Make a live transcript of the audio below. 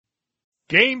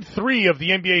Game 3 of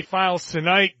the NBA Finals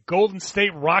tonight. Golden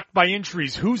State rocked by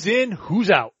injuries. Who's in? Who's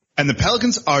out? And the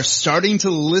Pelicans are starting to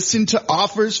listen to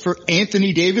offers for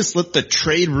Anthony Davis. Let the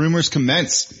trade rumors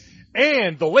commence.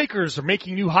 And the Lakers are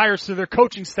making new hires to their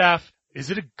coaching staff.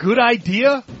 Is it a good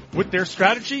idea with their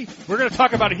strategy? We're going to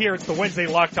talk about it here. It's the Wednesday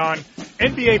Locked On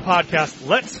NBA podcast.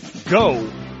 Let's go.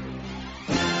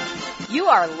 You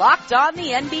are Locked On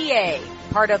the NBA,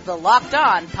 part of the Locked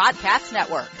On Podcast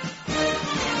Network.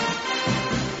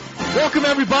 Welcome,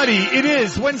 everybody. It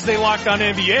is Wednesday Locked On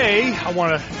NBA. I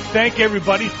want to thank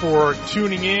everybody for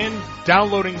tuning in,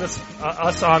 downloading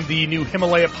us on the new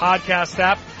Himalaya podcast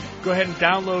app. Go ahead and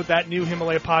download that new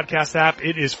Himalaya podcast app.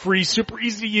 It is free, super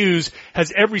easy to use,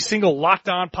 has every single Locked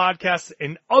On podcast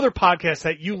and other podcasts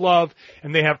that you love,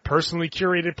 and they have personally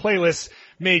curated playlists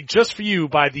made just for you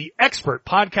by the expert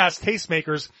podcast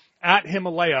tastemakers at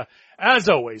Himalaya. As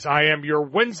always, I am your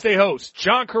Wednesday host,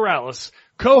 John Karalis,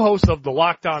 co-host of the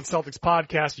Locked On Celtics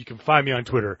podcast. You can find me on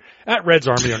Twitter at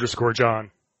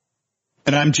RedsArmy_John.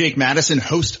 And I'm Jake Madison,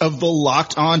 host of the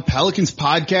Locked On Pelicans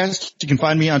podcast. You can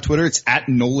find me on Twitter. It's at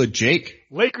NolaJake.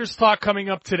 Lakers talk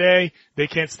coming up today. They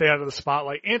can't stay out of the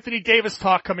spotlight. Anthony Davis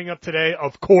talk coming up today.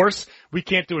 Of course, we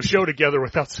can't do a show together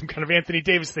without some kind of Anthony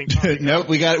Davis thing. Nope,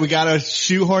 we got to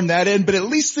shoehorn that in, but at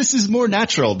least this is more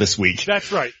natural this week.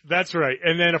 That's right.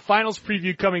 And then a finals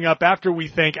preview coming up after we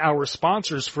thank our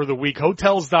sponsors for the week,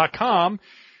 Hotels.com.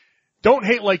 Don't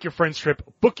hate like your friend's trip.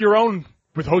 Book your own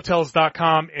with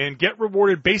Hotels.com and get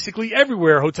rewarded basically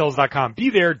everywhere. Hotels.com. Be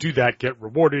there, do that, get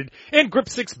rewarded. And Grip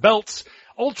 6 belts,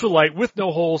 ultralight with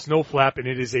no holes, no flap, and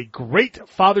it is a great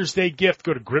Father's Day gift.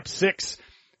 Go to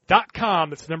grip6.com.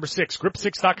 That's the number 6,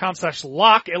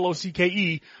 grip6.com/lock,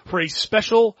 L-O-C-K-E, for a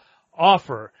special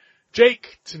offer.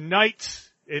 Jake, tonight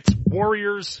it's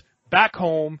Warriors back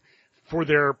home for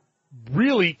their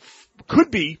really could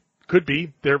be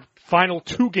their final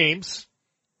 2 games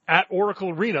at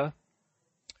Oracle Arena.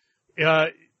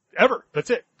 Ever. That's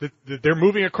it. They're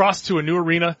moving across to a new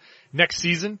arena next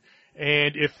season.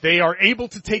 And if they are able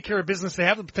to take care of business, they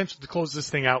have the potential to close this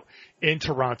thing out in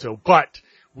Toronto. But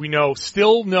we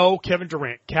still know Kevin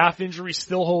Durant. Calf injury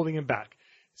still holding him back.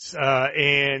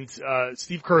 And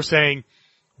Steve Kerr saying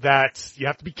that you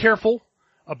have to be careful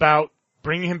about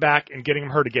bringing him back and getting him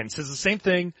hurt again. He says the same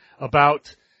thing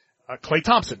about Klay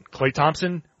Thompson. Klay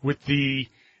Thompson with the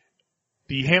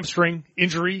hamstring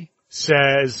injury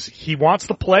says he wants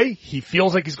to play. He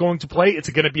feels like he's going to play. It's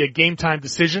going to be a game time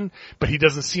decision, but he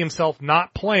doesn't see himself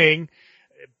not playing.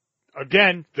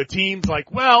 Again, the team's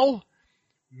like, well,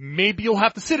 maybe you'll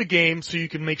have to sit a game so you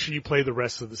can make sure you play the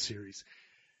rest of the series.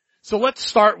 So let's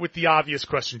start with the obvious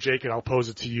question, Jake, and I'll pose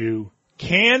it to you.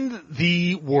 Can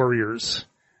the Warriors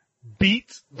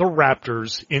beat the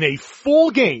Raptors in a full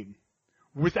game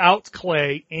without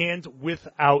Klay and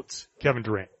without Kevin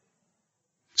Durant?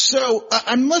 So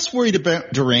I'm less worried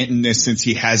about Durant in this since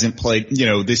he hasn't played,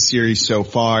 this series so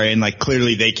far. And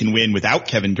clearly they can win without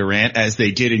Kevin Durant as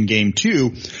they did in game 2.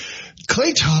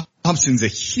 Klay Thompson's a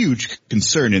huge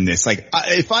concern in this.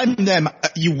 If I'm them,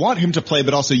 you want him to play,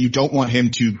 but also you don't want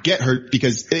him to get hurt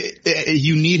because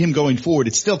you need him going forward.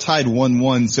 It's still tied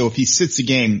 1-1, so if he sits a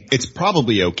game, it's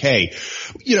probably okay.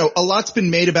 A lot's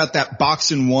been made about that box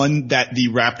and one that the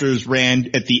Raptors ran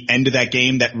at the end of that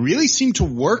game that really seemed to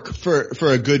work for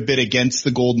a good bit against the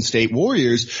Golden State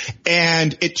Warriors.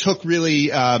 And it took really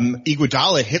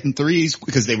Iguodala hitting threes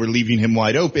because they were leaving him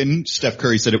wide open. Steph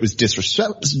Curry said it was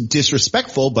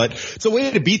disrespectful, but it's a way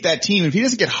to beat that team. If he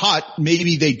doesn't get hot,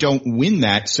 maybe they don't win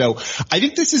that. So I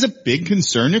think this is a big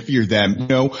concern if you're them.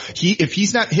 If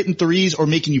he's not hitting threes or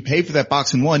making you pay for that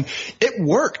box and one, it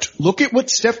worked. Look at what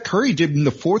Steph Curry did in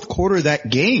the fourth quarter of that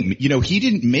game. He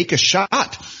didn't make a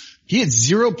shot. He had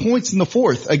 0 points in the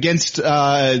fourth against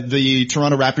the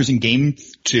Toronto Raptors in game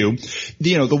 2.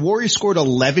 The Warriors scored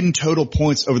 11 total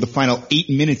points over the final 8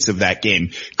 minutes of that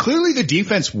game. Clearly the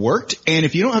defense worked, and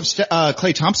if you don't have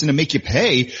Klay Thompson to make you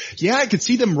pay, I could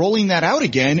see them rolling that out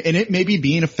again, and it maybe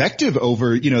being effective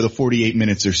over, the 48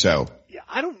 minutes or so. Yeah,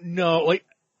 I don't know.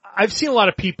 I've seen a lot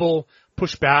of people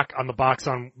push back on the box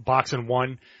and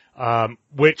one,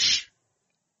 which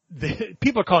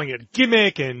people are calling it a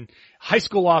gimmick and high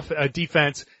school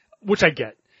defense, which I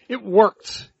get. It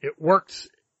worked,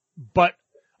 but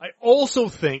I also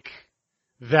think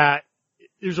that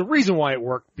there's a reason why it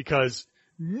worked because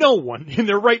no one in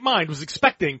their right mind was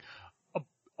expecting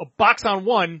a box on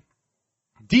one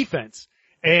defense.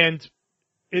 And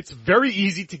it's very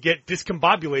easy to get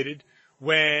discombobulated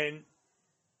when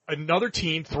another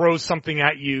team throws something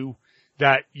at you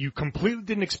that you completely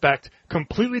didn't expect,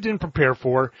 completely didn't prepare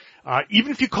for.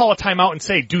 Even if you call a timeout and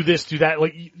say, do this, do that,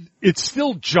 like, it's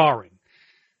still jarring.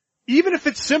 Even if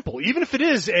it's simple, even if it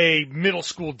is a middle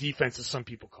school defense, as some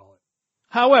people call it.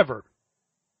 However,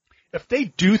 if they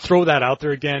do throw that out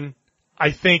there again,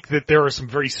 I think that there are some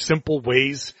very simple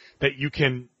ways that you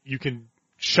can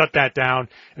shut that down.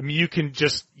 I mean, you can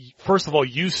just, first of all,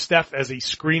 use Steph as a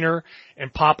screener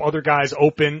and pop other guys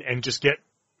open and just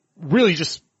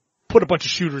put a bunch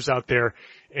of shooters out there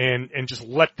and just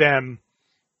let them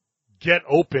get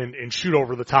open and shoot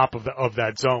over the top of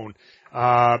that zone.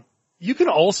 You can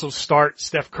also start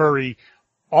Steph Curry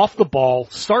off the ball,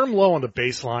 start him low on the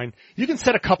baseline. You can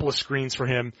set a couple of screens for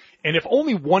him, and if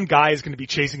only one guy is going to be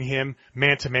chasing him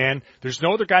man to man, there's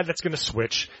no other guy that's going to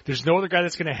switch. There's no other guy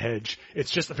that's going to hedge. It's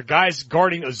just if a guy's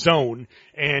guarding a zone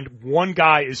and one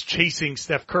guy is chasing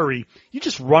Steph Curry, you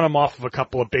just run him off of a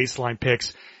couple of baseline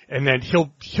picks, and then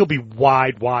he'll be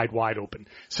wide open.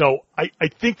 So I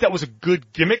think that was a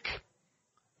good gimmick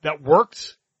that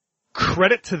worked.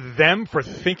 Credit to them for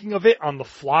thinking of it on the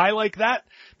fly like that,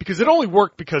 because it only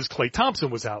worked because Klay Thompson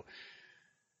was out.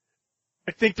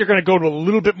 I think they're going to go to a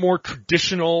little bit more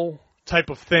traditional type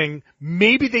of thing.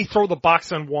 Maybe they throw the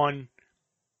box on one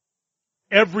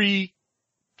every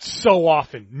so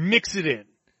often, mix it in.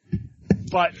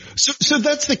 But so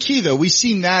that's the key though. We've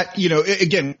seen that,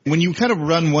 again, when you kind of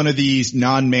run one of these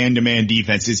non-man-to-man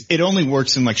defenses, it only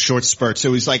works in like short spurts.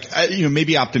 So it's like,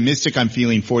 maybe optimistic I'm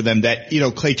feeling for them that,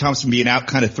 Klay Thompson being out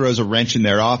kind of throws a wrench in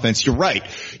their offense. You're right.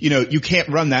 You can't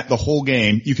run that the whole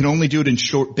game. You can only do it in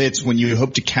short bits when you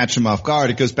hope to catch them off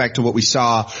guard. It goes back to what we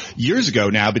saw years ago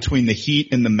now between the Heat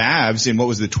and the Mavs in what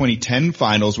was the 2010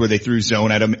 finals where they threw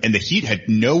zone at them and the Heat had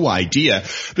no idea.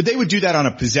 But they would do that on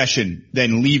a possession,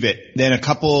 then leave it, then a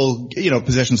couple,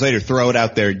 possessions later, throw it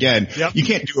out there again. Yep. You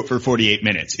can't do it for 48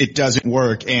 minutes. It doesn't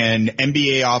work. And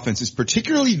NBA offenses,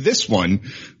 particularly this one,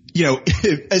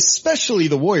 especially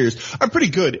the Warriors, are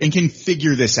pretty good and can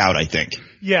figure this out, I think.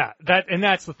 Yeah,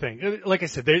 that's the thing. Like I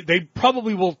said, they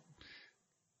probably will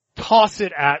toss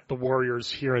it at the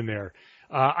Warriors here and there.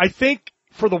 I think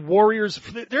for the Warriors,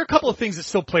 there are a couple of things that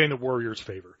still play in the Warriors'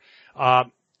 favor.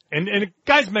 And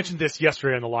guys mentioned this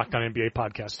yesterday on the Locked On NBA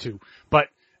podcast too, but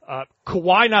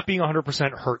Kawhi not being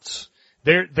 100% hurts.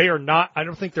 They are not, I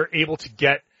don't think they're able to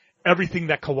get everything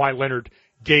that Kawhi Leonard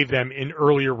gave them in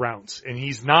earlier rounds. And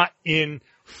he's not in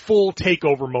full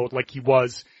takeover mode like he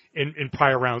was in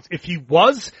prior rounds. If he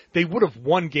was, they would have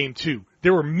won game 2.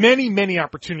 There were many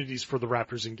opportunities for the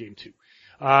Raptors in game 2.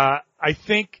 I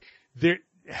think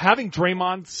having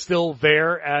Draymond still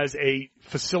there as a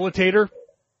facilitator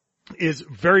is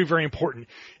very, very important.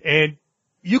 And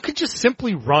you could just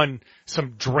simply run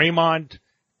some Draymond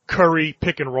Curry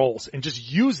pick and rolls and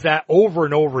just use that over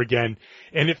and over again.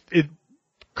 And if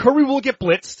Curry will get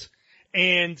blitzed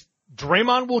and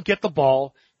Draymond will get the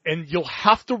ball and you'll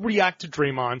have to react to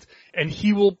Draymond and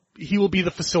he will be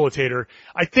the facilitator.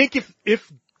 I think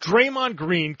if Draymond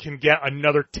Green can get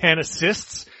another 10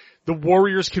 assists, the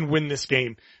Warriors can win this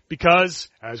game because,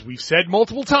 as we've said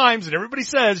multiple times and everybody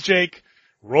says, Jake,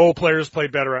 role players play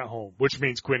better at home, which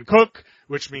means Quinn Cook,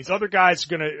 which means other guys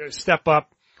are going to step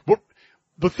up.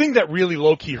 The thing that really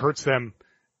low-key hurts them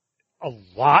a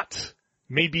lot,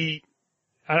 maybe,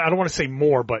 I don't want to say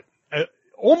more, but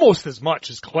almost as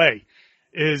much as Klay,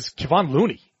 is Kevon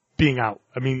Looney being out.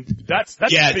 I mean, that's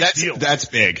a big deal. That's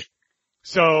big.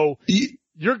 So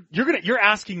you're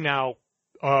asking now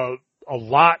a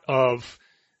lot of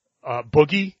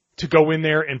Boogie to go in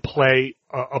there and play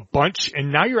a bunch,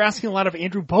 and now you're asking a lot of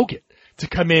Andrew Bogut to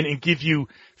come in and give you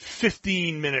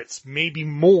 15 minutes, maybe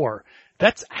more.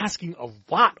 That's asking a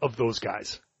lot of those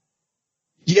guys.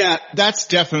 Yeah, that's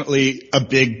definitely a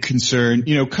big concern.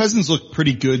 Cousins looked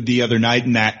pretty good the other night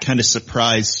in that kind of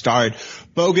surprise start.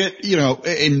 Bogut,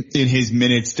 in his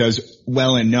minutes does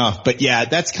well enough. But yeah,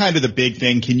 that's kind of the big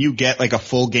thing. Can you get like a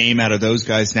full game out of those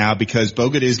guys now? Because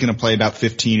Bogut is going to play about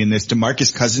 15 in this.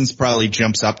 DeMarcus Cousins probably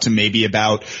jumps up to maybe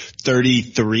about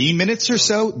 33 minutes or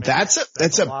so. That's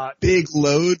a big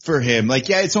load for him. Like,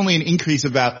 yeah, it's only an increase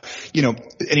of about,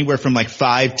 anywhere from like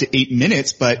 5 to 8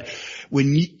 minutes, but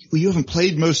when you haven't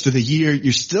played most of the year,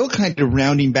 you're still kind of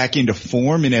rounding back into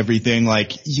form and everything.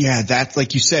 Like, yeah, that's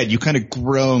like you said, you kind of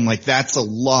grown. Like, that's a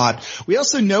lot. We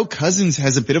also know Cousins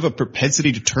has a bit of a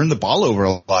propensity to turn the ball over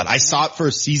a lot. I saw it for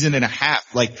a season and a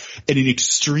half, like at an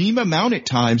extreme amount at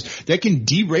times that can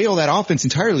derail that offense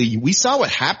entirely. We saw what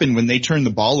happened when they turned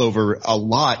the ball over a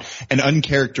lot and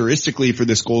uncharacteristically for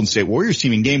this Golden State Warriors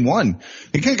team in game 1.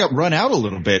 They kind of got run out a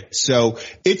little bit. So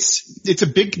it's a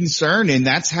big concern, and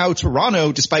that's how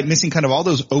Toronto, despite missing kind of all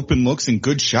those open looks and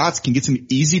good shots, can get some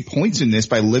easy points in this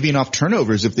by living off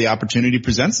turnovers if the opportunity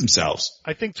presents themselves.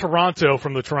 I think Toronto,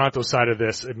 from the Toronto side of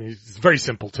this, I mean, it's very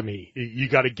simple to me. You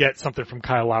got to get something from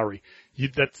Kyle Lowry.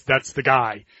 That's the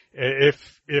guy.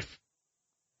 If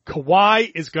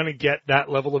Kawhi is going to get that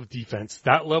level of defense,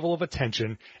 that level of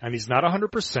attention, and he's not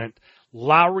 100%,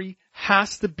 Lowry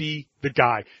has to be the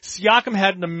guy. Siakam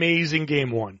had an amazing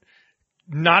game 1.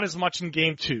 Not as much in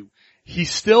game 2.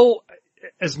 He's still,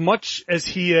 as much as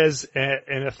he is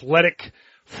an athletic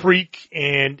freak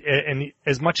and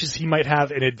as much as he might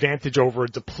have an advantage over a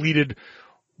depleted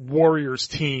Warriors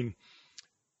team,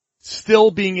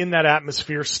 still being in that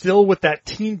atmosphere, still with that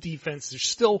team defense, there's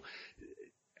still,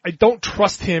 I don't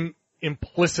trust him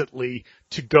implicitly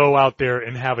to go out there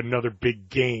and have another big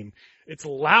game. It's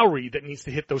Lowry that needs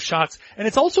to hit those shots, and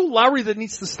it's also Lowry that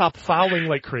needs to stop fouling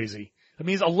like crazy. I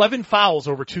mean, he's 11 fouls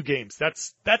over 2 games. I'm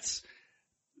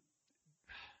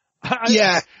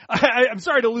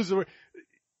sorry to lose the word.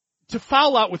 To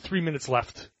foul out with 3 minutes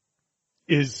left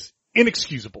is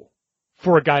inexcusable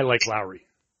for a guy like Lowry.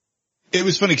 It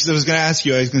was funny because I was going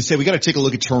to say, we got to take a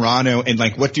look at Toronto and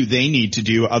like, what do they need to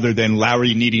do other than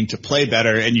Lowry needing to play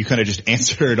better? And you kind of just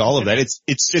answered all of that.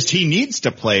 It's just he needs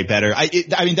to play better. I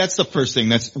mean, that's the first thing.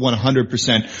 That's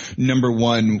 100% number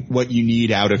one, what you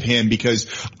need out of him, because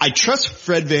I trust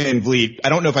Fred VanVleet. I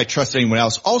don't know if I trust anyone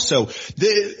else. Also,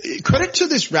 the credit to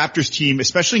this Raptors team,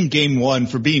 especially in game 1,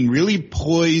 for being really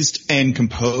poised and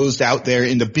composed out there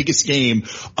in the biggest game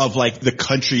of like the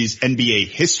country's NBA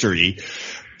history.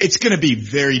 It's going to be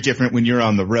very different when you're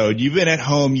on the road. You've been at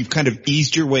home. You've kind of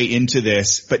eased your way into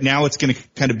this, but now it's going to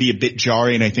kind of be a bit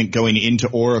jarring, I think, going into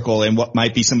Oracle and what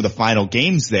might be some of the final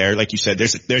games there. Like you said,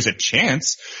 there's a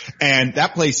chance, and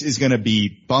that place is going to be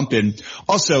bumping.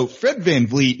 Also, Fred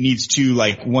VanVleet needs to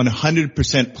like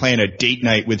 100% plan a date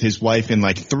night with his wife in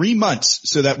like 3 months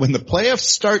so that when the playoffs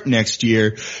start next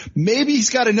year, maybe he's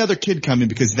got another kid coming,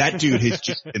 because that dude has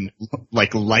just been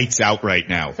like lights out right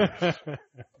now.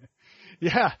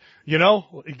 Yeah, you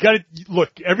gotta look,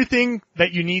 everything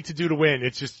that you need to do to win,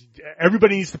 it's just,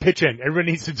 everybody needs to pitch in.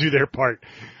 Everybody needs to do their part.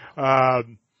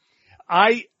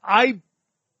 I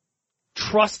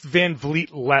trust VanVleet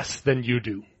less than you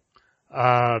do.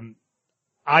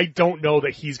 I don't know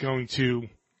that he's going to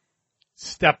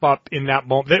step up in that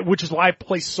moment, which is why I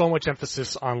place so much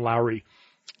emphasis on Lowry.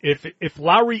 If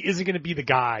Lowry isn't going to be the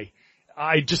guy,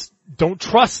 I just don't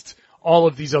trust all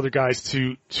of these other guys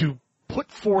to put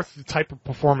forth the type of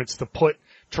performance to put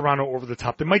Toronto over the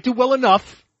top. They might do well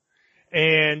enough,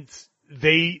 and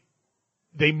they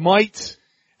might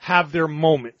have their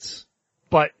moments,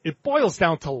 but it boils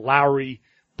down to Lowry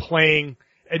playing,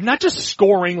 and not just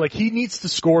scoring. Like, he needs to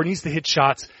score, needs to hit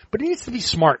shots, but he needs to be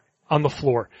smart on the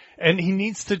floor, and he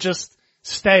needs to just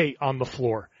stay on the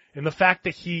floor. And the fact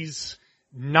that he's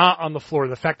not on the floor,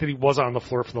 the fact that he wasn't on the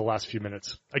floor for the last few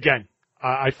minutes, again,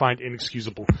 I find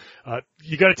inexcusable.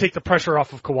 You got to take the pressure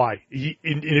off of Kawhi.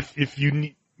 If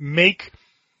you make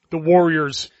the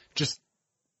Warriors just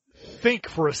think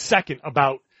for a second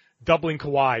about doubling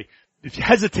Kawhi, if you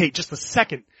hesitate just a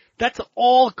second, that's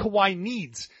all Kawhi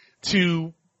needs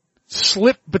to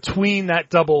slip between that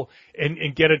double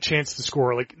and get a chance to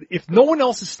score. Like, if no one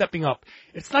else is stepping up,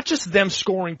 it's not just them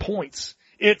scoring points.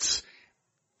 It's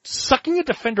sucking a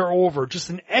defender over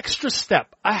just an extra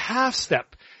step, a half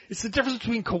step. It's the difference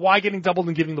between Kawhi getting doubled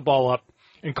and giving the ball up,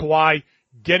 and Kawhi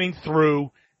getting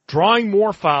through, drawing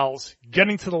more fouls,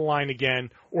 getting to the line again,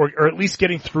 or at least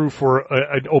getting through for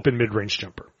an open mid-range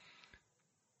jumper.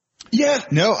 Yeah,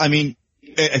 no, I mean,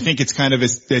 I think it's kind of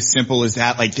as simple as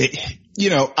that. Like,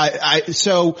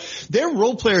 so their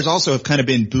role players also have kind of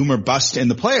been boom or bust in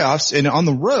the playoffs, and on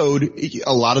the road,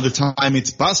 a lot of the time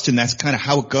it's bust, and that's kind of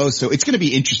how it goes. So it's going to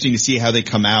be interesting to see how they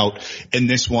come out in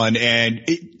this one. And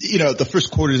the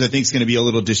first quarters, I think, is going to be a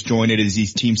little disjointed as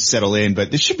these teams settle in,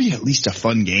 but this should be at least a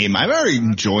fun game. I'm already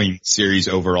enjoying the series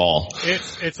overall.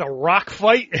 It's a rock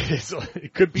fight.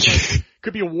 It could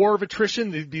be a war of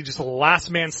attrition. It'd be just a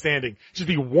last man standing. Just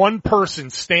be one person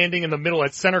standing in the middle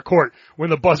at center court when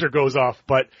the buzzer goes off.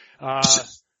 But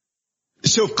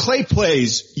so if Clay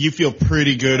plays, you feel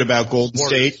pretty good about Golden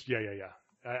State? Yeah.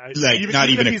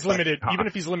 Even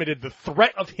if he's limited, the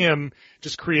threat of him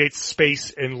just creates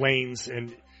space and lanes,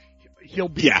 and he'll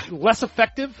be less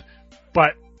effective,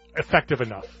 but effective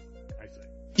enough.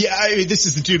 Yeah, I mean, this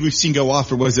is the dude we've seen go off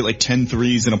for, was it like 10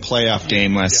 threes in a playoff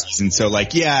game last season? So like,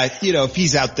 if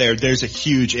he's out there, there's a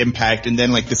huge impact, and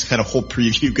then like this kind of whole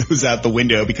preview goes out the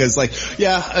window, because like,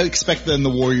 I expect then the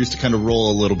Warriors to kind of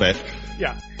roll a little bit.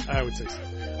 Yeah, I would say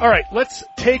so. All right, let's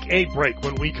take a break.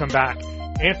 When we come back,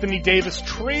 Anthony Davis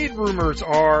trade rumors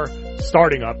are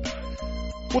starting up.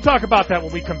 We'll talk about that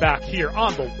when we come back here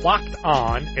on the Locked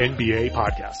On NBA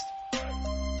podcast.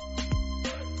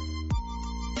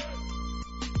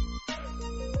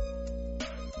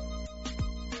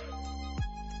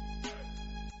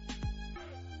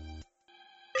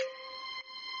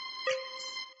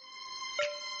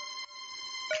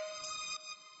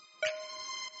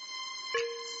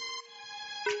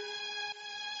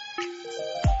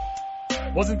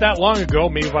 Wasn't that long ago,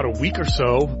 maybe about a week or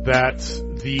so, that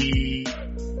the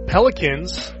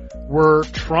Pelicans were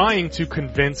trying to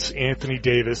convince Anthony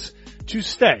Davis to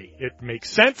stay. It makes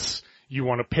sense. You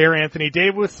want to pair Anthony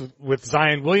Davis with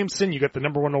Zion Williamson. You got the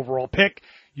number 1 overall pick.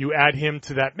 You add him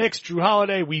to that mix. Drew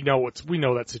Holiday, we know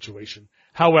that situation.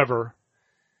 However,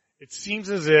 it seems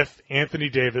as if Anthony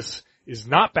Davis is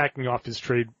not backing off his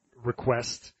trade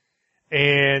request.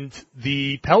 And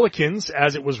the Pelicans,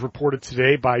 as it was reported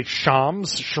today by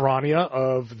Shams Charania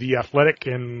of The Athletic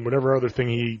and whatever other thing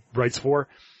he writes for,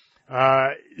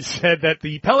 said that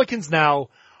the Pelicans now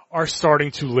are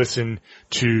starting to listen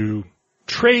to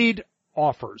trade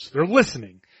offers. They're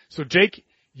listening. So Jake,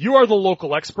 you are the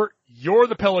local expert. You're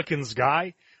the Pelicans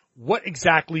guy. What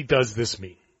exactly does this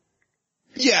mean?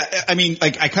 Yeah, I mean,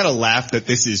 like, I kind of laughed that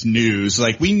this is news.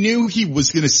 Like, we knew he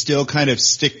was going to still kind of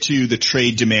stick to the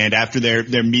trade demand after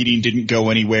their meeting didn't go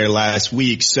anywhere last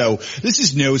week. So this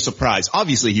is no surprise.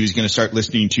 Obviously, he was going to start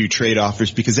listening to trade offers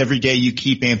because every day you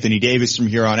keep Anthony Davis from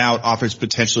here on out, offers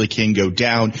potentially can go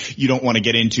down. You don't want to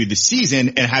get into the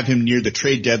season and have him near the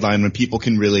trade deadline when people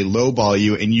can really lowball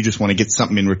you and you just want to get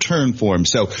something in return for him.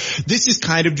 So this is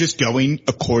kind of just going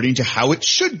according to how it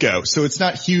should go. So it's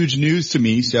not huge news to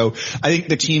me. So I think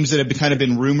the teams that have kind of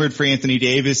been rumored for Anthony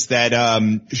Davis that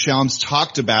Shams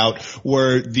talked about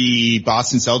were the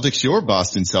Boston Celtics, your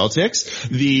Boston Celtics,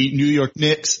 the New York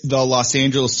Knicks, the Los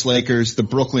Angeles Lakers, the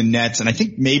Brooklyn Nets, and I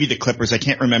think maybe the Clippers. I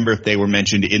can't remember if they were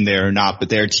mentioned in there or not, but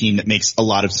they're a team that makes a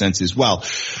lot of sense as well.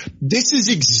 This is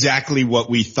exactly what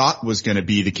we thought was going to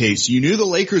be the case. You knew the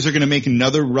Lakers are going to make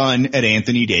another run at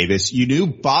Anthony Davis. You knew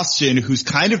Boston, who's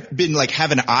kind of been like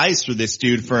having eyes for this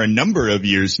dude for a number of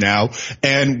years now,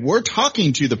 and we're talking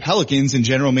to the Pelicans and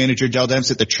general manager Dell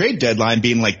Demps at the trade deadline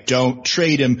being like, don't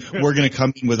trade him. We're going to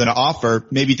come in with an offer.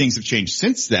 Maybe things have changed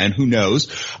since then. Who knows?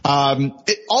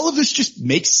 All of this just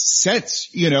makes sense.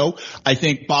 You know, I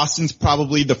think Boston's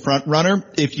probably the front runner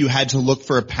if you had to look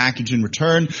for a package in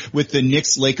return, with the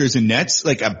Knicks, Lakers, and Nets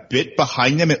like a bit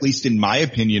behind them, at least in my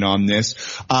opinion on this.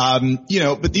 You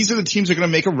know, but these are the teams that are going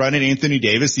to make a run at Anthony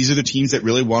Davis. These are the teams that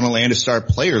really want to land a star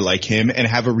player like him and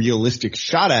have a realistic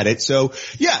shot at it. So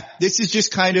yeah, this is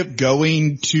just kind of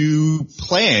going to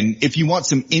plan. If you want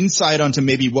some insight onto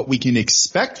maybe what we can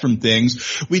expect from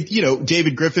things,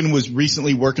 David Griffin was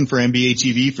recently working for NBA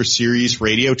TV for Sirius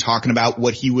Radio, talking about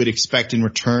what he would expect in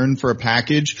return for a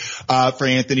package for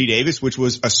Anthony Davis, which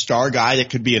was a star guy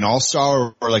that could be an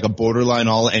all-star or like a borderline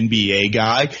all-NBA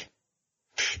guy.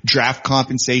 Draft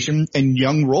compensation and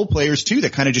young role players too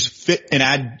that kind of just fit and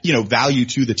add, value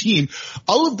to the team.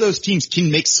 All of those teams can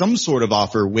make some sort of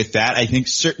offer with that. I think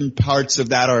certain parts of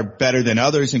that are better than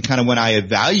others, and kind of when I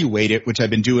evaluate it, which I've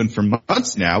been doing for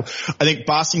months now, I think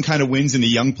Boston kind of wins in the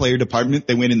young player department.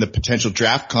 They win in the potential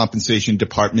draft compensation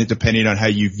department, depending on how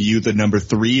you view the number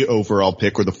 3 overall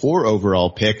pick or the 4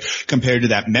 overall pick compared to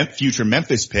that future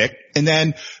Memphis pick. And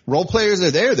then role players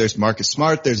are there. There's Marcus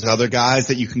Smart. There's other guys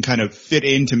that you can kind of fit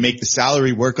in to make the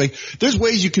salary work. Like, there's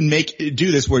ways you can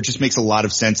do this where it just makes a lot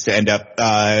of sense to end up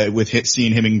with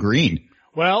seeing him in green.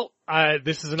 Well,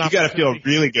 this is an opportunity. You got to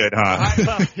feel really good,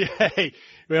 huh? Hey,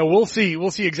 well, we'll see.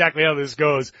 We'll see exactly how this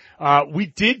goes. We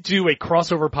did do a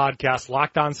crossover podcast,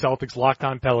 Locked On Celtics, Locked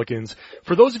On Pelicans.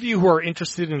 For those of you who are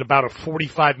interested in about a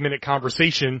 45-minute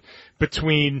conversation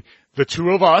between the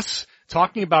two of us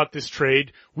talking about this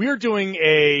trade, we are doing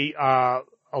a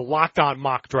Locked On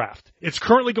mock draft. It's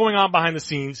currently going on behind the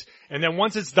scenes, and then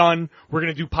once it's done, we're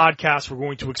going to do podcasts. We're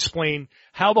going to explain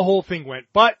how the whole thing went.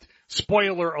 But,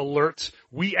 spoiler alert,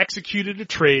 we executed a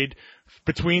trade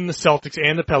between the Celtics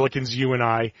and the Pelicans, you and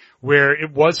I, where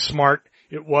it was Smart,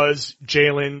 it was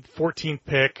Jalen, 14th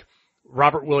pick,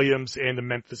 Robert Williams, and the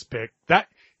Memphis pick. That,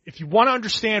 if you want to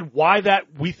understand why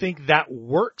we think that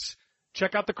works,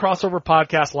 check out the crossover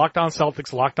podcast, Locked On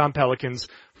Celtics, Locked On Pelicans,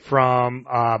 from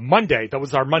Monday. That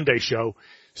was our Monday show.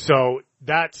 So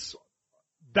that's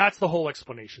the whole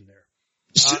explanation there.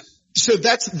 So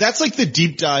that's like the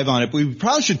deep dive on it. We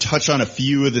probably should touch on a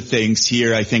few of the things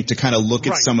here, I think, to kind of look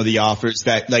at some of the offers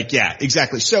that, yeah,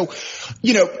 exactly. So,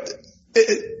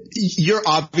 you're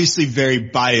obviously very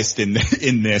biased in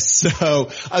this.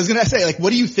 So I was going to say, like,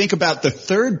 what do you think about the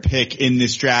 3rd pick in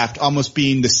this draft almost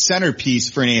being the centerpiece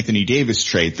for an Anthony Davis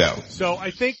trade, though? So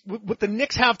I think what the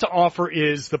Knicks have to offer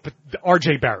is the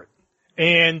RJ Barrett.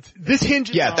 And this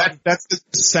hinges on... that's the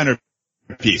centerpiece.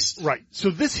 piece. Right. So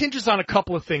this hinges on a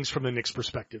couple of things from the Knicks'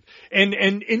 perspective. And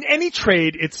in any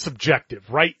trade, it's subjective,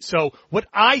 right? So what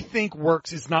I think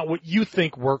works is not what you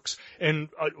think works. And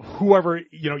whoever,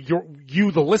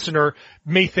 you, the listener,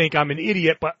 may think I'm an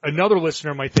idiot, but another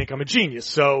listener might think I'm a genius.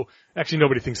 So actually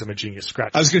nobody thinks I'm a genius.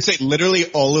 Scratch. I was going to say,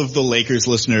 literally all of the Lakers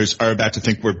listeners are about to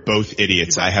think we're both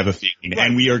idiots. Right. I have a feeling. Right.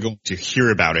 And we are going to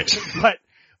hear about it.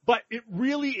 But it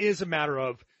really is a matter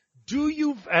of,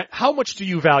 how much do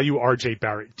you value RJ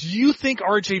Barrett? Do you think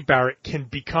RJ Barrett can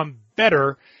become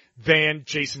better than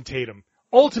Jason Tatum?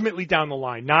 Ultimately down the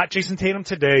line, not Jason Tatum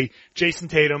today, Jason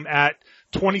Tatum at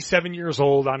 27 years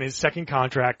old on his second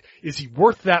contract. Is he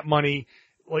worth that money?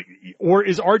 Or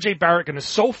is RJ Barrett going to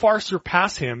so far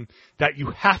surpass him that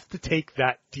you have to take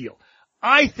that deal?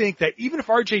 I think that even if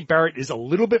RJ Barrett is a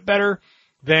little bit better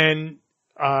than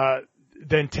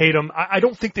Tatum, I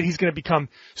don't think that he's going to become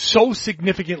so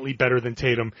significantly better than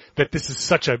Tatum that this is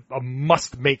such a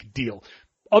must-make deal.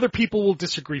 Other people will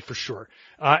disagree for sure.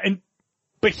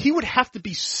 But he would have to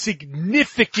be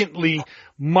significantly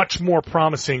much more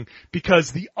promising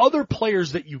because the other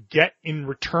players that you get in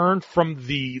return from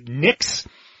the Knicks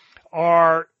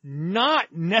are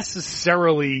not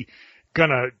necessarily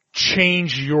gonna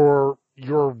change your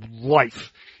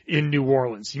life in New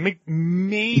Orleans. You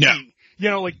maybe,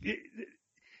 no.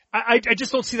 I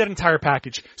just don't see that entire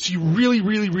package. So you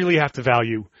really have to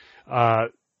value, RJ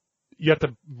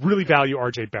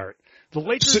Barrett. The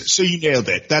Lakers. So you nailed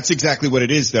it. That's exactly what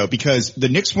it is though, because the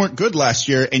Knicks weren't good last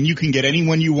year and you can get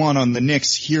anyone you want on the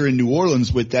Knicks here in New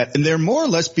Orleans with that. And they're more or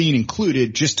less being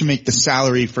included just to make the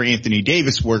salary for Anthony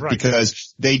Davis work, right,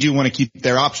 because they do want to keep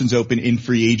their options open in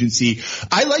free agency.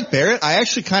 I like Barrett. I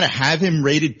actually kind of have him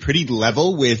rated pretty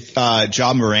level with,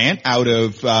 Ja Morant out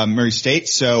of, Murray State.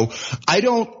 So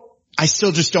I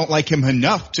still just don't like him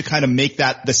enough to kind of make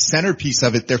that the centerpiece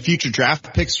of it. Their future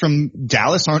draft picks from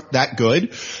Dallas aren't that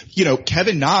good.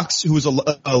 Kevin Knox, who was a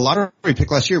lottery pick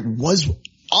last year, was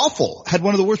awful. Had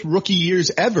one of the worst rookie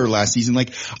years ever last season.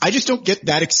 I just don't get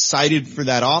that excited for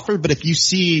that offer. But if you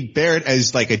see Barrett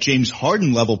as like a James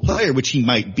Harden level player, which he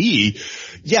might be,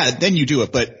 yeah, then you do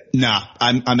it. But nah,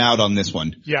 I'm out on this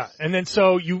one. Yeah. And then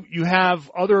so you have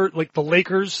other, like the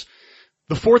Lakers.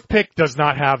 The fourth pick does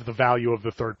not have the value of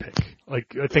the third pick.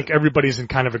 I think everybody's in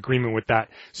kind of agreement with that.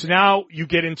 So now you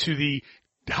get into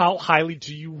how highly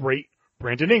do you rate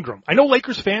Brandon Ingram? I know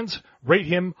Lakers fans rate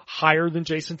him higher than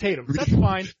Jason Tatum. That's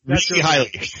fine. That's really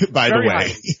highly, by the way.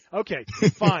 Highly. Okay,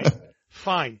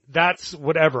 fine. That's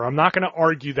whatever. I'm not going to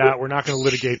argue that. We're not going to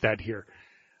litigate that here.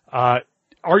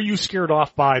 Are you scared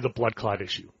off by the blood clot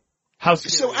issue?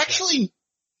 So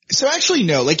actually,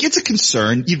 no, it's a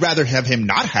concern. You'd rather have him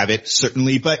not have it,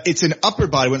 certainly, but it's an upper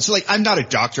body one. So I'm not a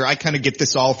doctor. I kind of get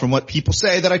this all from what people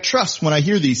say that I trust when I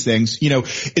hear these things.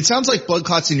 It sounds like blood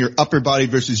clots in your upper body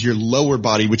versus your lower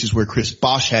body, which is where Chris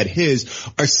Bosh had his,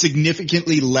 are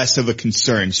significantly less of a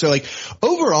concern. So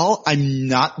overall, I'm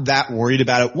not that worried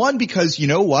about it. One, because you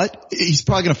know what? He's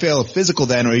probably going to fail a physical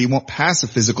then, or he won't pass a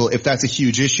physical if that's a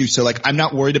huge issue. So I'm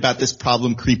not worried about this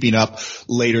problem creeping up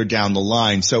later down the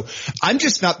line. So I'm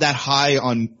just not that high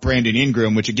on Brandon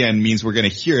Ingram, which again means we're going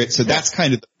to hear it. So that's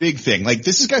kind of the big thing.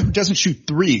 This is a guy who doesn't shoot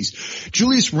threes.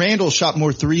 Julius Randle shot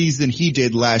more threes than he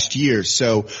did last year.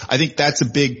 So I think that's a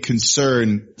big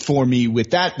concern for me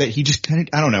with that he just kind of,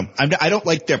 I don't know. I don't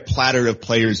like their platter of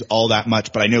players all that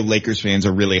much, but I know Lakers fans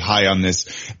are really high on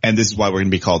this, and this is why we're going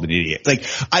to be called an idiot.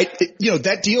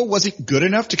 That deal wasn't good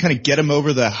enough to kind of get him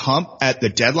over the hump at the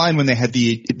deadline when they had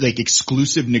the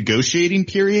exclusive negotiating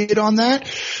period on that.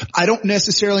 I don't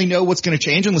necessarily know what's going to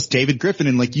change unless David Griffin,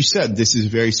 and like you said, this is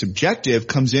very subjective,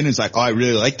 comes in and is like, oh, I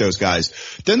really like those guys.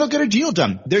 Then they'll get a deal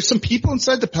done. There's some people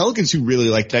inside the Pelicans who really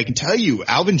like it. I can tell you,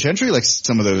 Alvin Gentry likes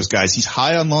some of those guys. He's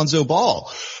high on Lonzo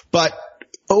Ball. But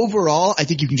overall, I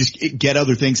think you can just get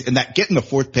other things, and that getting the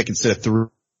fourth pick instead of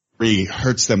three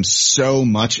hurts them so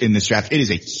much in this draft. It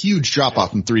is a huge drop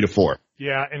off from 3 to 4.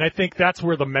 Yeah, and I think that's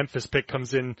where the Memphis pick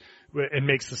comes in and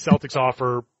makes the Celtics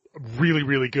offer really,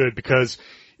 really good, because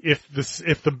if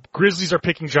the Grizzlies are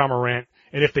picking Ja Morant,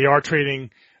 and if they are trading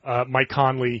Mike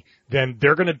Conley, then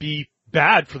they're going to be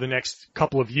bad for the next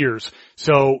couple of years.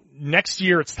 So next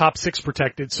year it's top 6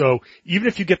 protected. So even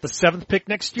if you get the 7th pick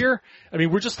next year,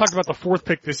 we're just talking about the 4th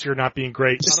pick this year not being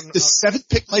great. The 7th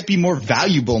pick might be more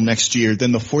valuable next year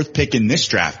than the 4th pick in this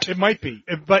draft. It might be,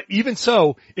 but even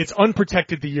so, it's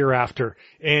unprotected the year after.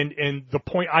 And the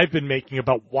point I've been making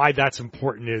about why that's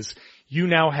important is you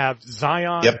now have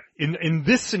Zion. Yep. In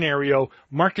this scenario,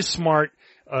 Marcus Smart,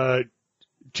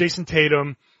 Jason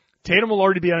Tatum. Tatum will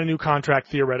already be on a new contract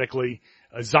theoretically.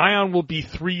 Zion will be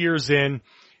 3 years in.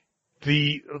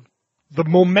 The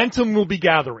momentum will be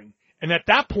gathering. And at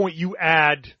that point, you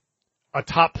add a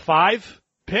top 5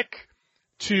 pick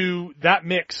to that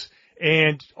mix,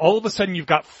 and all of a sudden you've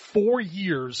got 4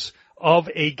 years of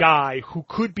a guy who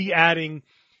could be adding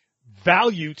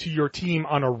value to your team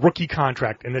on a rookie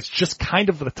contract, and it's just kind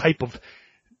of the type of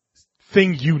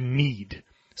thing you need.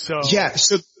 So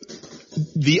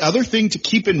the other thing to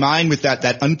keep in mind with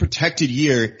that unprotected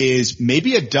year is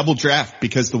maybe a double draft,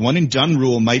 because the one and done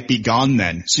rule might be gone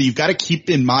then. So you've got to keep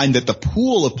in mind that the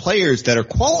pool of players that are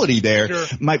quality there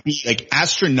might be like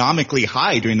astronomically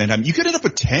high during that time. You could end up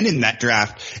with 10 in that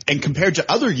draft, and compared to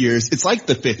other years, it's like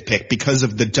the 5th pick because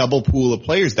of the double pool of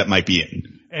players that might be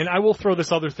in. And I will throw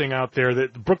this other thing out there,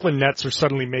 that the Brooklyn Nets are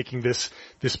suddenly making this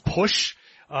push.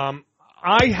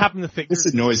 I happen to think this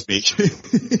annoys me.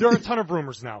 there are a ton of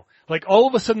rumors now. Like, all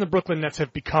of a sudden the Brooklyn Nets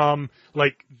have become,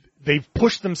 like, they've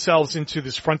pushed themselves into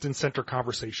this front and center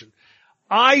conversation.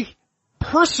 I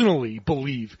personally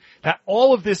believe that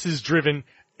all of this is driven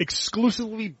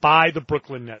exclusively by the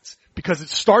Brooklyn Nets, because it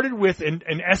started with an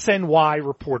SNY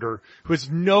reporter who has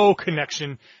no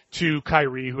connection to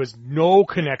Kyrie, who has no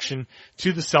connection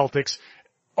to the Celtics,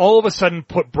 all of a sudden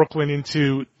put Brooklyn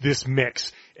into this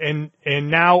mix. And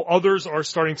now others are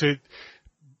starting to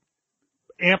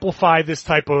amplify this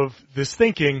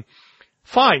thinking.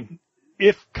 Fine.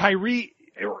 If Kyrie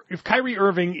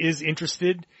Irving is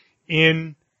interested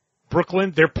in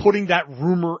Brooklyn, they're putting that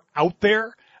rumor out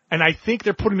there. And I think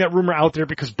they're putting that rumor out there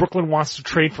because Brooklyn wants to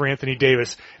trade for Anthony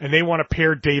Davis, and they want to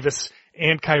pair Davis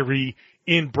and Kyrie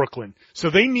in Brooklyn.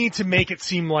 So they need to make it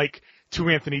seem like to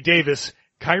Anthony Davis,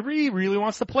 Kyrie really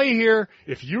wants to play here.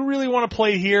 If you really want to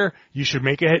play here, you should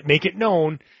make it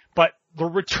known. But the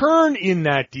return in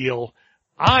that deal,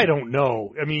 I don't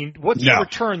know. I mean, what's the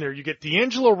return there? You get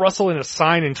D'Angelo Russell in a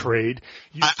sign and trade.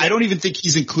 I don't even think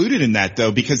he's included in that,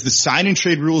 though, because the sign and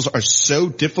trade rules are so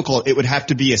difficult. It would have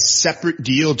to be a separate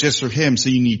deal just for him. So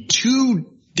you need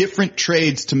 2 different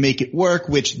trades to make it work,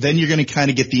 which then you're going to kind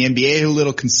of get the NBA a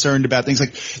little concerned about things.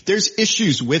 Like, there's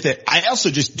issues with it. I also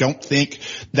just don't think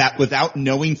that without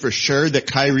knowing for sure that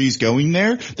Kyrie's going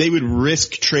there, they would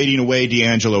risk trading away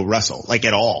D'Angelo Russell, like,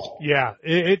 at all. Yeah,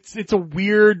 it's a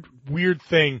weird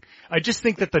thing. I just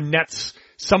think that the Nets,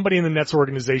 somebody in the Nets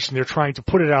organization, they're trying to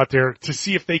put it out there to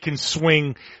see if they can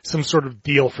swing some sort of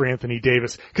deal for Anthony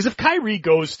Davis. Because if Kyrie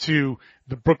goes to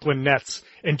the Brooklyn Nets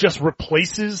and just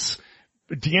replaces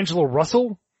D'Angelo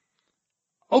Russell,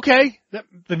 okay,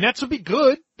 the Nets would be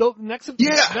good. The Nets would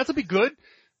be good.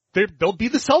 They'll be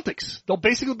the Celtics. They'll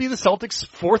basically be the Celtics,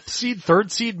 4th seed,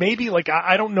 3rd seed, maybe. Like,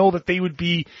 I don't know that they would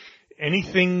be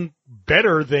anything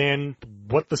better than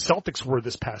what the Celtics were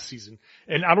this past season.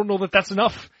 And I don't know that that's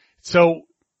enough. So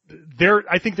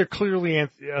I think they're clearly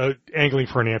angling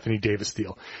for an Anthony Davis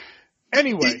deal.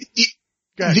 Anyway.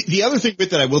 The other thing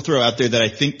with that I will throw out there that I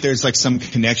think there's like some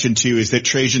connection to is that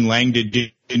Trajan Langdon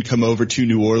didn't come over to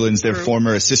New Orleans, their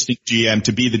former assistant GM,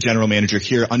 to be the general manager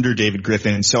here under David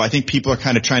Griffin. So I think people are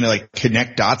kind of trying to like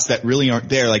connect dots that really aren't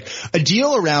there. Like, a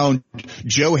deal around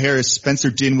Joe Harris, Spencer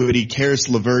Dinwiddie, Karis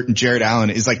LeVert, and Jared Allen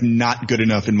is like not good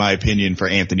enough in my opinion for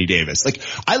Anthony Davis. Like,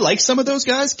 I like some of those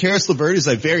guys. Karis LeVert is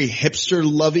a very hipster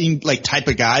loving like type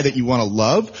of guy that you want to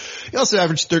love. He also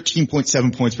averaged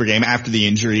 13.7 points per game after the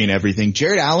injury and everything.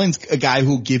 Jared Allen's a guy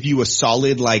who'll give you a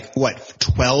solid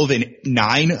 12 and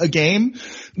 9 a game,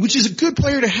 which is a good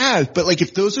player to have. But like,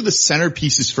 if those are the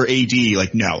centerpieces for AD,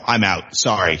 like, no, I'm out.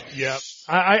 Sorry. Yeah.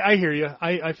 I hear you.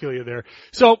 I feel you there.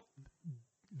 So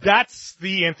that's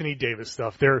the Anthony Davis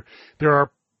stuff. There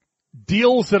are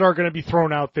deals that are going to be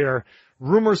thrown out there,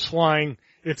 rumors flying.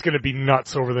 It's going to be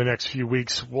nuts over the next few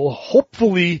weeks. We'll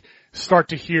hopefully start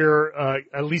to hear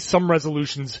at least some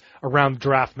resolutions around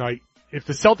draft night. If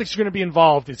the Celtics are going to be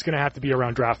involved, it's going to have to be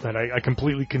around draft night. I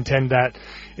completely contend that.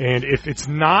 And if it's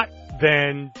not,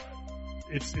 then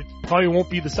it probably won't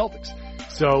be the Celtics.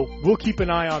 So we'll keep an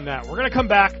eye on that. We're going to come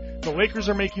back. The Lakers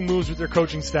are making moves with their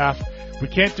coaching staff. We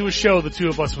can't do a show, the two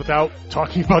of us, without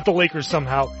talking about the Lakers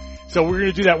somehow. So we're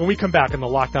going to do that when we come back on the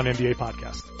Locked On NBA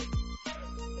podcast.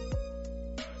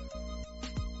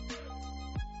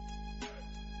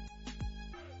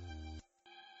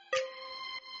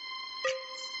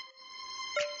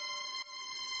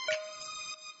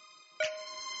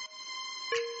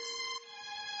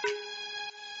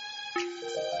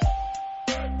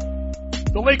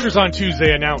 The Lakers on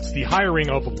Tuesday announced the hiring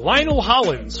of Lionel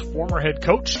Hollins, former head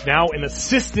coach, now an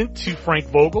assistant to Frank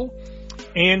Vogel,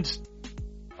 and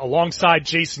alongside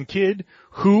Jason Kidd,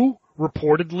 who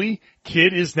reportedly,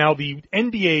 Kidd is now the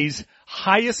NBA's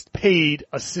highest paid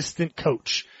assistant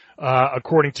coach,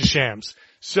 according to Shams.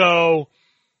 So,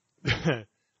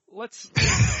 let's...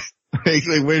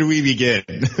 Where do we begin?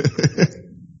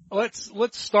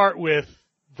 Let's start with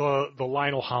the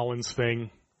Lionel Hollins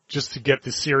thing, just to get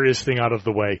the serious thing out of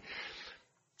the way.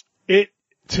 It,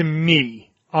 to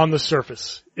me, on the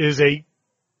surface, it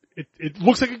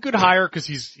looks like a good hire because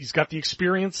he's got the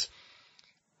experience.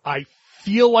 I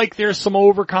feel like there's some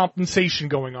overcompensation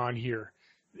going on here.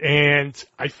 And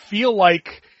I feel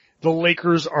like the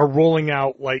Lakers are rolling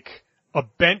out like a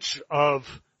bench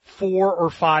of 4 or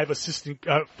 5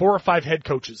 head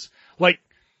coaches. Like,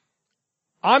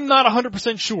 I'm not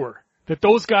 100% sure that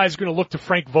those guys are going to look to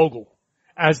Frank Vogel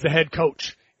as the head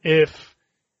coach. If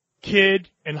Kidd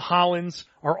and Hollins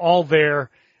are all there,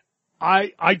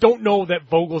 I don't know that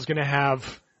Vogel's going to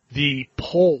have the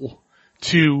pull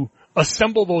to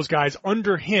assemble those guys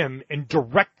under him and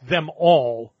direct them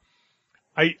all.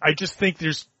 I just think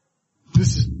this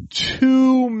is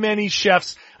too many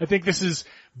chefs. I think this is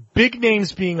big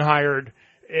names being hired,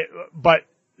 but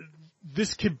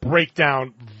this could break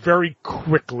down very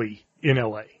quickly in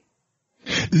LA.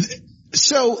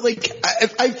 So, like,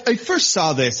 I first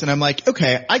saw this and I'm like,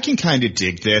 okay, I can kind of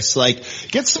dig this. Like,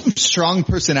 get some strong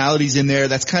personalities in there.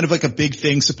 That's kind of like a big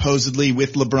thing, supposedly,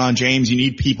 with LeBron James. You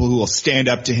need people who will stand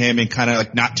up to him and kind of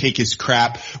like not take his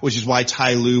crap, which is why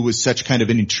Ty Lue was such kind of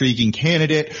an intriguing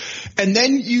candidate. And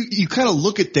then you kind of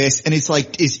look at this and it's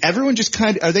like, is everyone just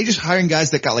are they just hiring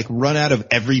guys that got like run out of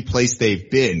every place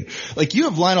they've been? Like, you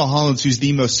have Lionel Hollins, who's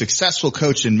the most successful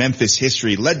coach in Memphis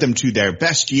history, led them to their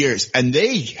best years, and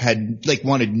they had like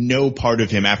wanted no part of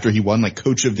him after he won like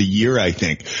Coach of the Year, I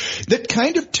think. That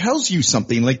kind of tells you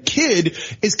something. Like, Kidd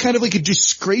is kind of like a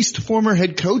disgraced former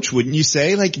head coach, wouldn't you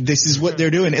say? Like, this is what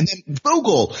they're doing. And then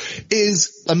Vogel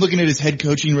is, I'm looking at his head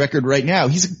coaching record right now.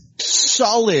 He's a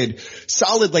solid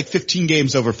like 15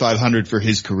 games over 500 for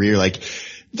his career. Like,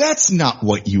 that's not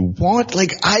what you want.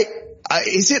 Like,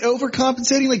 is it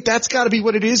overcompensating? Like, that's got to be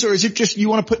what it is, or is it just you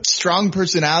want to put strong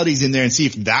personalities in there and see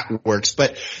if that works?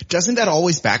 But doesn't that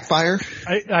always backfire?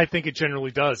 I think it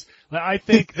generally does. I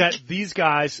think that these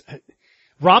guys,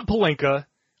 Rob Pelinka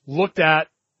looked at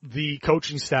the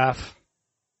coaching staff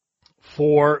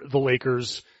for the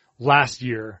Lakers last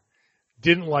year,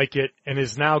 didn't like it, and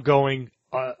is now going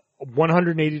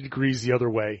 180 degrees the other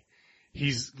way.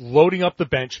 He's loading up the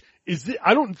bench.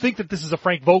 I don't think that this is a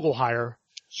Frank Vogel hire.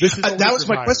 That was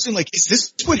my question. Like, is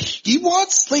this what he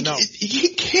wants? Like, no.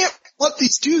 He can't want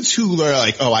these dudes who are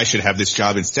like, oh, I should have this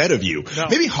job instead of you. No.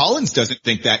 Maybe Hollins doesn't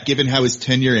think that, given how his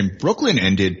tenure in Brooklyn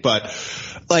ended, but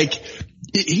like,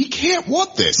 he can't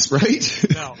want this, right?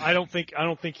 No, I don't think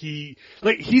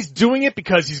he's doing it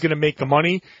because he's going to make the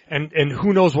money, and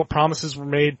who knows what promises were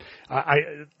made.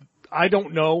 I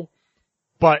don't know,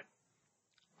 but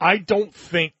I don't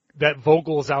think that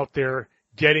Vogel is out there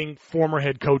getting former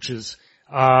head coaches.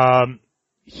 I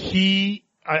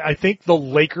think the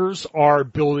Lakers are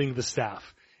building the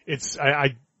staff.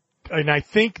 And I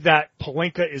think that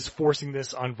Pelinka is forcing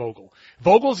this on Vogel.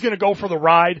 Vogel's gonna go for the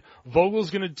ride.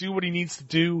 Vogel's gonna do what he needs to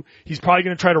do. He's probably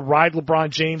gonna try to ride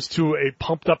LeBron James to a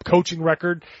pumped up coaching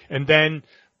record and then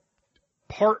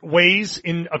part ways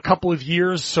in a couple of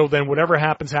years, so then whatever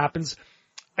happens.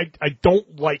 I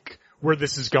don't like where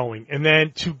this is going. And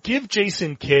then to give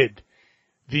Jason Kidd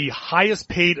the highest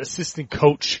paid assistant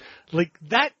coach, like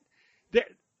that,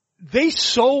 they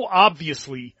so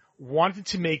obviously wanted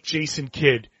to make Jason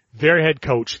Kidd their head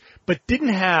coach, but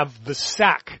didn't have the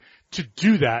sack to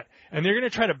do that. And they're going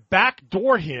to try to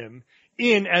backdoor him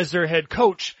in as their head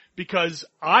coach because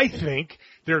I think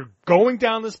they're going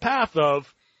down this path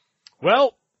of,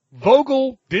 well,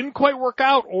 Vogel didn't quite work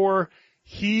out, or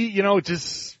we're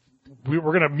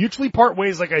going to mutually part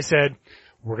ways, like I said.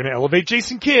 We're going to elevate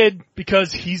Jason Kidd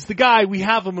because he's the guy. We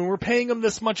have him and we're paying him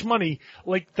this much money.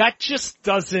 Like, that just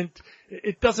doesn't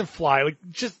fly. Like,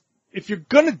 just, if you're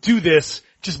going to do this,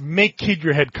 just make Kidd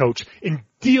your head coach and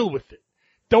deal with it.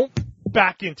 Don't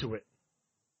back into it.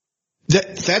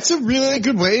 That's a really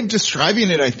good way of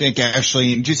describing it, I think,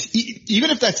 actually. And just, even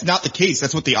if that's not the case,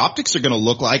 that's what the optics are going to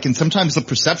look like. And sometimes the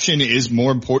perception is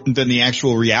more important than the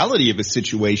actual reality of a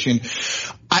situation.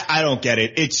 I don't get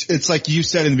it. It's like you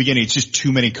said in the beginning, it's just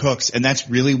too many cooks. And that's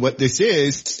really what this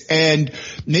is. And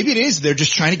maybe it is. They're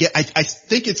just trying to get, I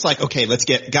think it's like, okay, let's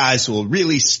get guys who will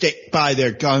really stick by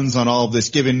their guns on all of this,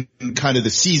 given kind of the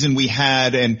season we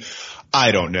had. And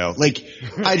I don't know. Like,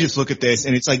 I just look at this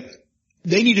and it's like,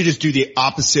 they need to just do the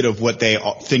opposite of what they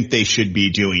think they should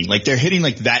be doing. Like they're hitting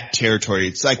like that territory.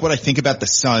 It's like what I think about the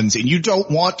Suns, and you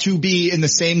don't want to be in the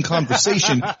same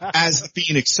conversation as the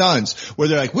Phoenix Suns where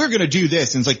they're like, we're going to do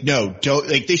this. And it's like, no, don't,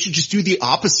 like they should just do the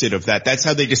opposite of that. That's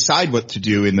how they decide what to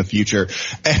do in the future.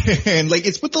 And like,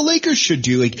 it's what the Lakers should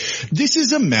do. Like this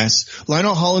is a mess.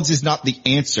 Lionel Hollins is not the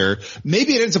answer.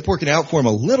 Maybe it ends up working out for him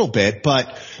a little bit,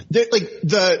 but like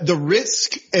the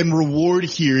risk and reward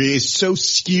here is so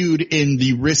skewed in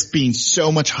the risk being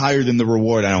so much higher than the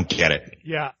reward. I don't get it.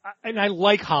 Yeah. And I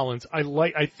like Hollins.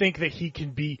 I think that he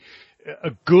can be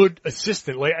a good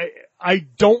assistant. Like, I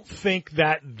don't think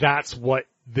that that's what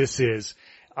this is.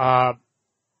 I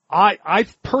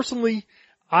personally,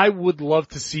 I would love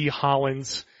to see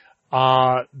Hollins,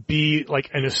 be like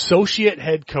an associate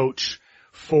head coach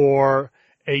for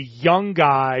a young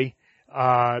guy,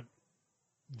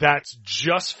 that's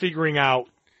just figuring out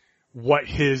what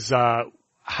his,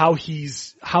 how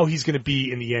he's going to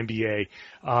be in the NBA.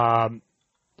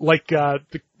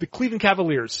 The Cleveland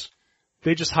Cavaliers,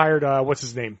 they just hired, what's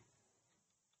his name?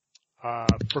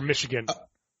 From Michigan.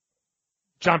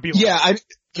 John Beilein.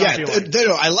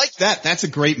 I like that. That's a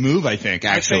great move, I think,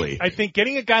 actually. I think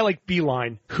getting a guy like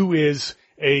Beilein, who is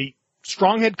a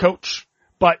strong head coach,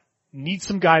 but needs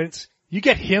some guidance, you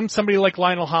get him, somebody like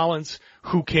Lionel Hollins,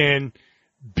 who can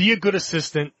be a good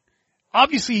assistant.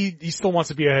 Obviously, he still wants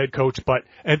to be a head coach, but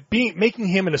making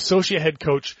him an associate head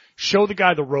coach, show the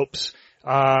guy the ropes,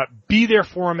 be there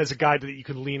for him as a guy that you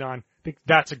can lean on. I think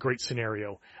that's a great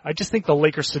scenario. I just think the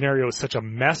Lakers scenario is such a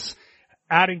mess.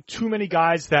 Adding too many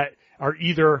guys that are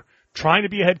either trying to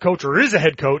be a head coach or is a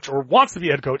head coach or wants to be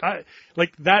a head coach. I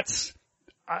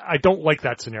don't like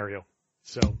that scenario.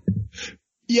 So.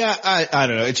 Yeah, I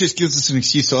don't know. It just gives us an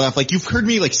excuse to laugh. Like, you've heard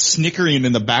me like snickering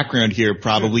in the background here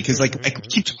probably because like I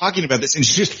keep talking about this and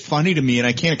it's just funny to me and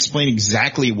I can't explain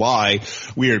exactly why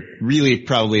we are really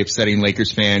probably upsetting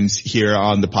Lakers fans here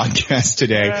on the podcast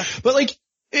today. Yeah. But like,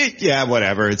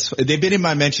 whatever. They've been in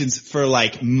my mentions for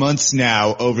like months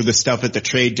now over the stuff at the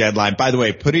trade deadline. By the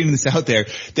way, putting this out there,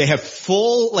 they have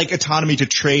full like autonomy to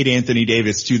trade Anthony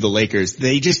Davis to the Lakers.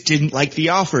 They just didn't like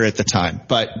the offer at the time.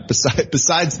 But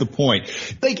besides the point,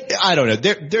 like, I don't know.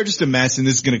 They're just a mess and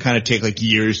this is going to kind of take like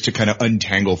years to kind of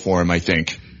untangle for them, I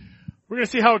think. We're going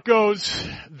to see how it goes.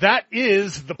 That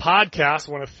is the podcast.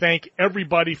 I want to thank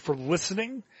everybody for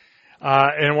listening.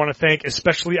 And I want to thank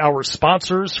especially our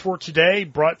sponsors for today,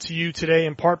 brought to you today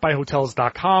in part by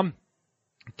Hotels.com.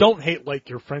 Don't hate like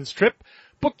your friend's trip.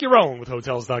 Book your own with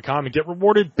Hotels.com and get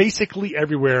rewarded basically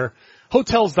everywhere.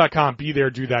 Hotels.com, be there,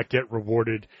 do that, get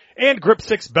rewarded. And Grip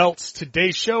 6 Belts,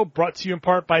 today's show brought to you in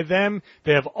part by them.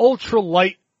 They have ultra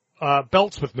light,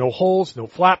 belts with no holes, no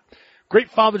flap.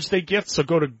 Great Father's Day gifts, so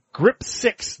go to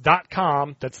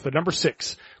grip6.com, that's the number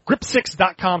 6,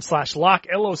 grip6.com/lock,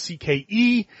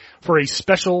 LOCKE, for a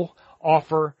special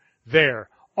offer there.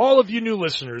 All of you new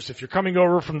listeners, if you're coming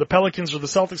over from the Pelicans or the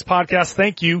Celtics podcast,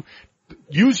 thank you.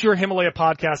 Use your Himalaya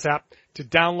podcast app to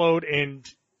download and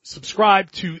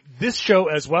subscribe to this show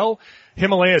as well.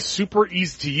 Himalaya is super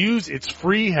easy to use. It's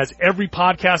free, has every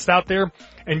podcast out there,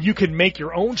 and you can make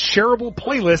your own shareable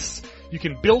playlists. You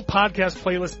can build podcast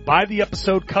playlists by the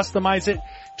episode, customize it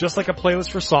just like a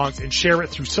playlist for songs, and share it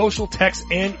through social, text,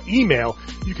 and email.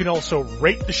 You can also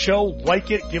rate the show, like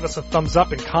it, give us a thumbs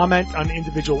up, and comment on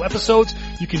individual episodes.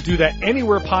 You can do that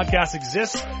anywhere podcasts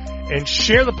exist, and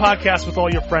share the podcast with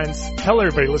all your friends. Tell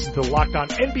everybody to listen to the Locked On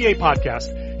NBA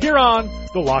podcast here on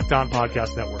the Locked On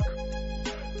Podcast Network.